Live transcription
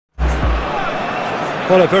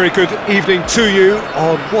Well, a very good evening to you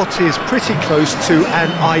on what is pretty close to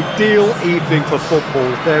an ideal evening for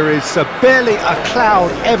football. There is barely a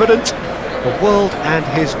cloud evident. The world and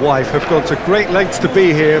his wife have gone to great lengths to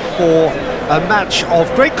be here for a match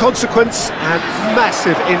of great consequence and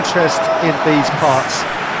massive interest in these parts.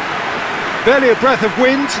 Barely a breath of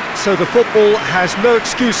wind, so the football has no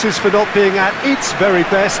excuses for not being at its very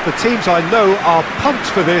best. The teams I know are pumped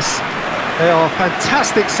for this. There are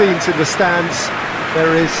fantastic scenes in the stands.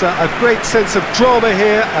 There is a great sense of drama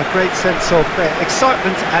here, a great sense of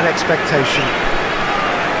excitement and expectation.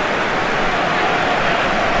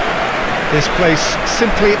 This place,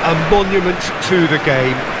 simply a monument to the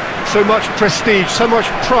game. So much prestige, so much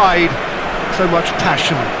pride, so much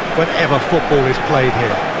passion whenever football is played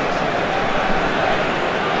here.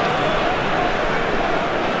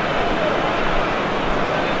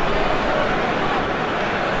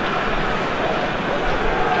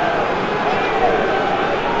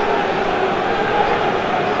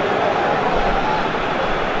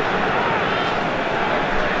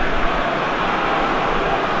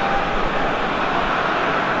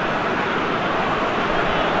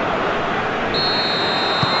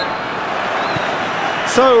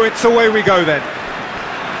 So it's away we go then.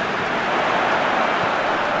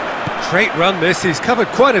 Great run this, he's covered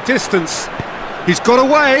quite a distance. He's got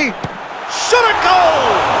away. Shot at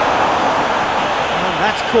goal! And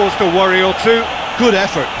that's caused a worry or two. Good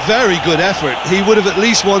effort, very good effort. He would have at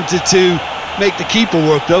least wanted to make the keeper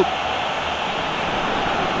work though.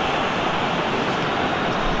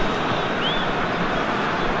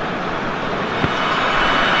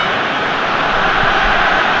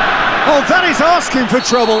 Oh, that is asking for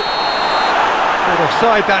trouble. Not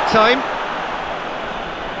offside that time.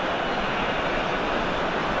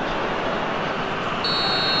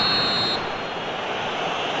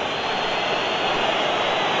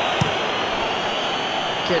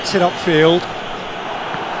 Gets it upfield.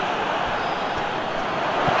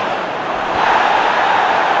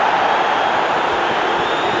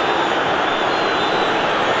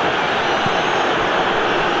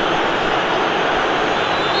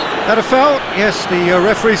 That a foul? Yes, the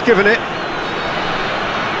referee's given it.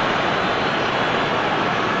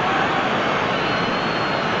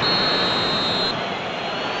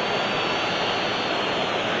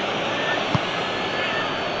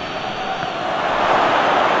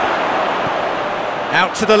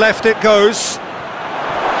 Out to the left it goes.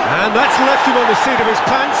 And that's left him on the seat of his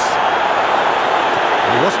pants.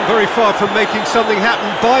 He wasn't very far from making something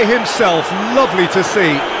happen by himself. Lovely to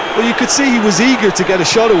see. Well, you could see he was eager to get a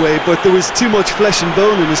shot away, but there was too much flesh and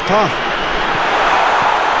bone in his path.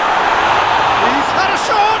 He's had a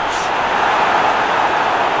shot!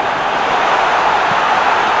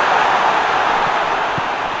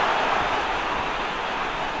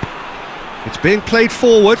 It's being played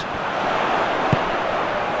forward.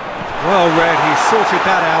 Well read, he sorted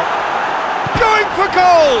that out. Going for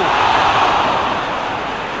goal!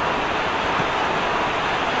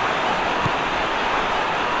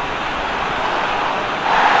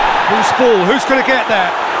 Whose ball? Who's going to get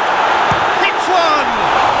that? Hits one!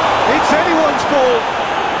 It's anyone's ball.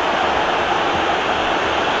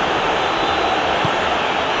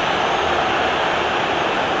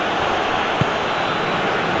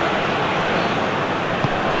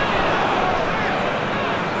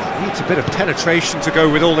 Needs a bit of penetration to go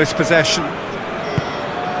with all this possession.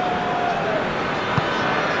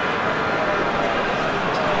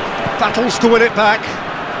 Battles to win it back.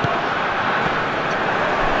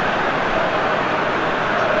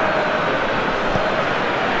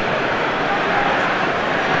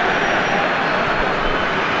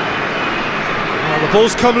 The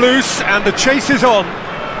ball's come loose and the chase is on.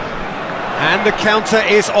 And the counter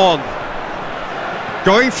is on.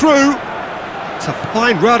 Going through. It's a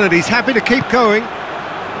fine run and he's happy to keep going.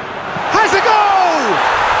 Has a goal!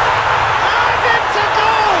 And it's a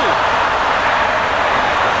goal!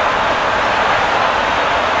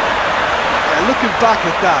 Yeah, looking back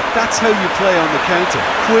at that, that's how you play on the counter.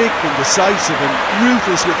 Quick and decisive and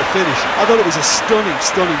ruthless with the finish. I thought it was a stunning,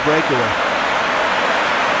 stunning breakaway.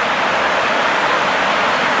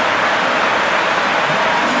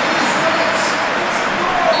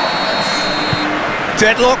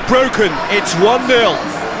 Deadlock broken, it's 1-0.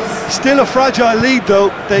 Still a fragile lead though,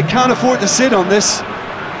 they can't afford to sit on this.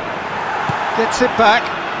 Gets it back.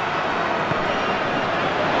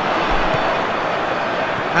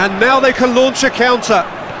 And now they can launch a counter.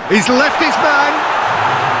 He's left his man.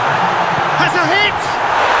 Has a hit!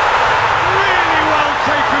 Really well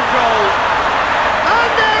taken goal. And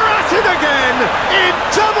they're at it again in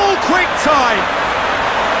double quick time.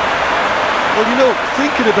 Well, you know,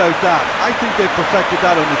 thinking about that, I think they perfected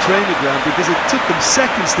that on the training ground because it took them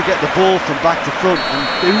seconds to get the ball from back to front, and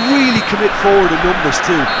they really commit forward in numbers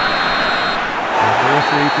too. And the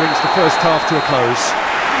referee brings the first half to a close.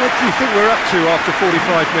 What do you think we're up to after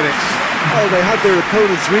 45 minutes? Well, they had their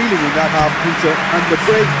opponents reeling in that half, Peter, and the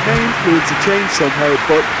break may influence a change somehow,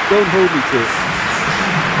 but don't hold me to it.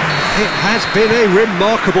 It has been a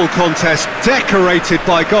remarkable contest, decorated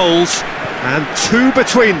by goals, and two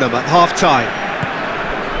between them at half-time.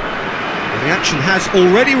 The action has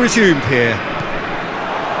already resumed here.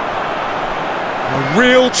 A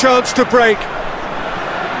real chance to break.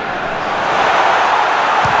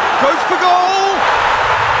 Goes for goal!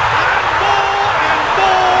 And more, and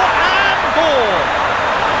more, and more!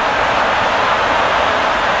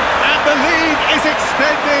 And the lead is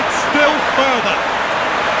extended still further.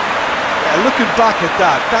 Looking back at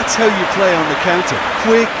that, that's how you play on the counter.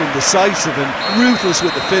 Quick and decisive and ruthless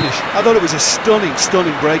with the finish. I thought it was a stunning,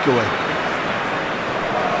 stunning breakaway.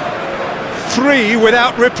 3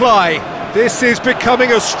 without reply. This is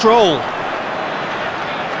becoming a stroll.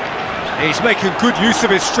 He's making good use of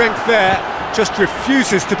his strength there. Just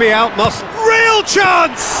refuses to be outmuscled. Real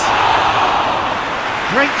chance!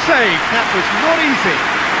 Great save. That was not easy.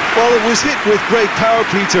 Well, it was hit with great power,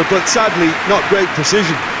 Peter, but sadly not great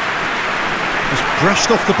precision. Just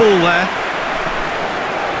brushed off the ball there.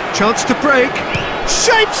 Chance to break.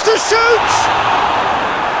 Shapes to shoot!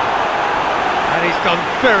 And he's done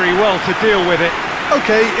very well to deal with it.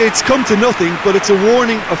 OK, it's come to nothing, but it's a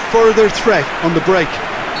warning of further threat on the break.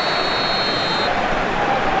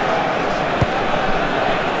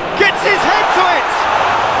 Gets his head to it!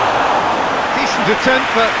 Decent attempt,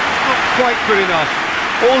 but not quite good enough.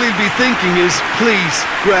 All he'll be thinking is, please,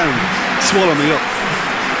 ground, swallow me up.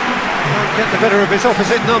 Can't get the better of his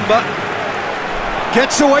opposite number.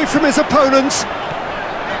 Gets away from his opponents.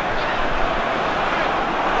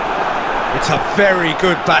 It's a very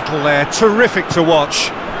good battle there, terrific to watch.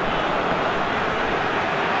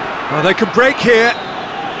 Well, they can break here.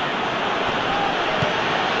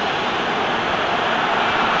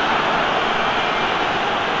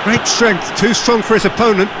 Great strength, too strong for his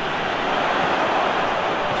opponent.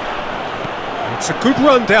 It's a good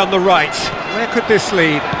run down the right. Where could this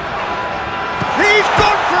lead? He's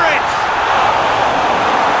gone for it!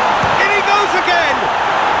 In he goes again!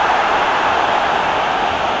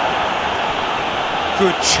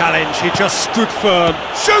 Good challenge, he just stood firm.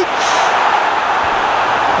 Shoots!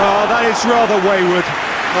 Oh, that is rather wayward.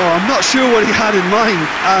 Oh, I'm not sure what he had in mind,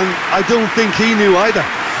 and I don't think he knew either.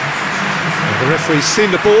 The referee's seen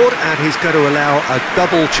the board, and he's going to allow a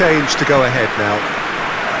double change to go ahead now.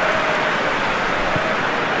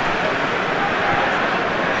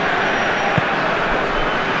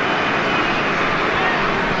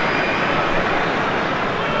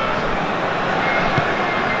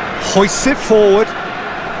 Hoists it forward.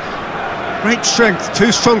 Great strength, too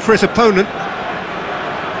strong for his opponent.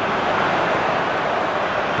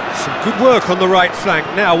 Some good work on the right flank.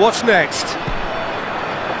 Now, what's next?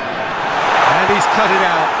 And he's cut it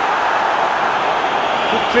out.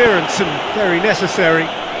 Good clearance and very necessary.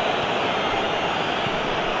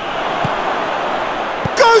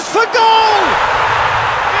 Goes for goal!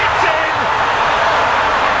 It's in!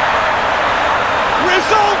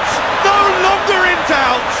 Result no longer in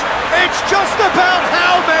doubt. It's just about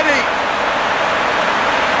how many.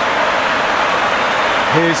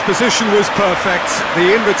 His position was perfect,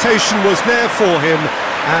 the invitation was there for him,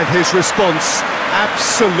 and his response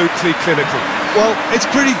absolutely clinical. Well, it's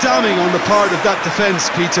pretty damning on the part of that defence,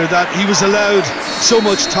 Peter, that he was allowed so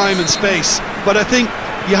much time and space. But I think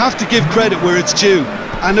you have to give credit where it's due,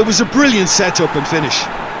 and it was a brilliant set-up and finish.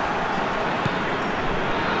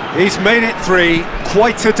 He's made it 3,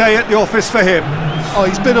 quite a day at the office for him. Oh,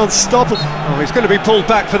 he's been unstoppable. Oh, he's going to be pulled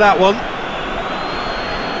back for that one.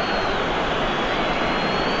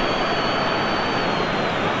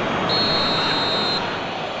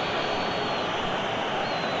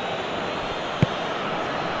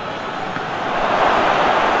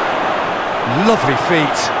 Lovely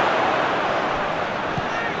feet.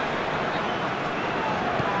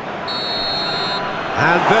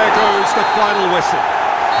 And there goes the final whistle.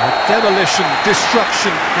 Demolition,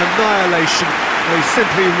 destruction, annihilation. They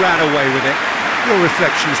simply ran away with it. Your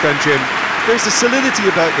reflections then, Jim? There's a solidity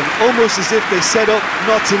about them, almost as if they set up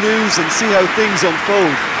not to lose and see how things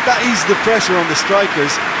unfold. That eases the pressure on the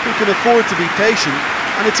strikers, who can afford to be patient,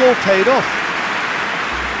 and it's all paid off.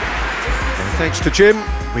 And thanks to Jim,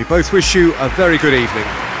 we both wish you a very good evening.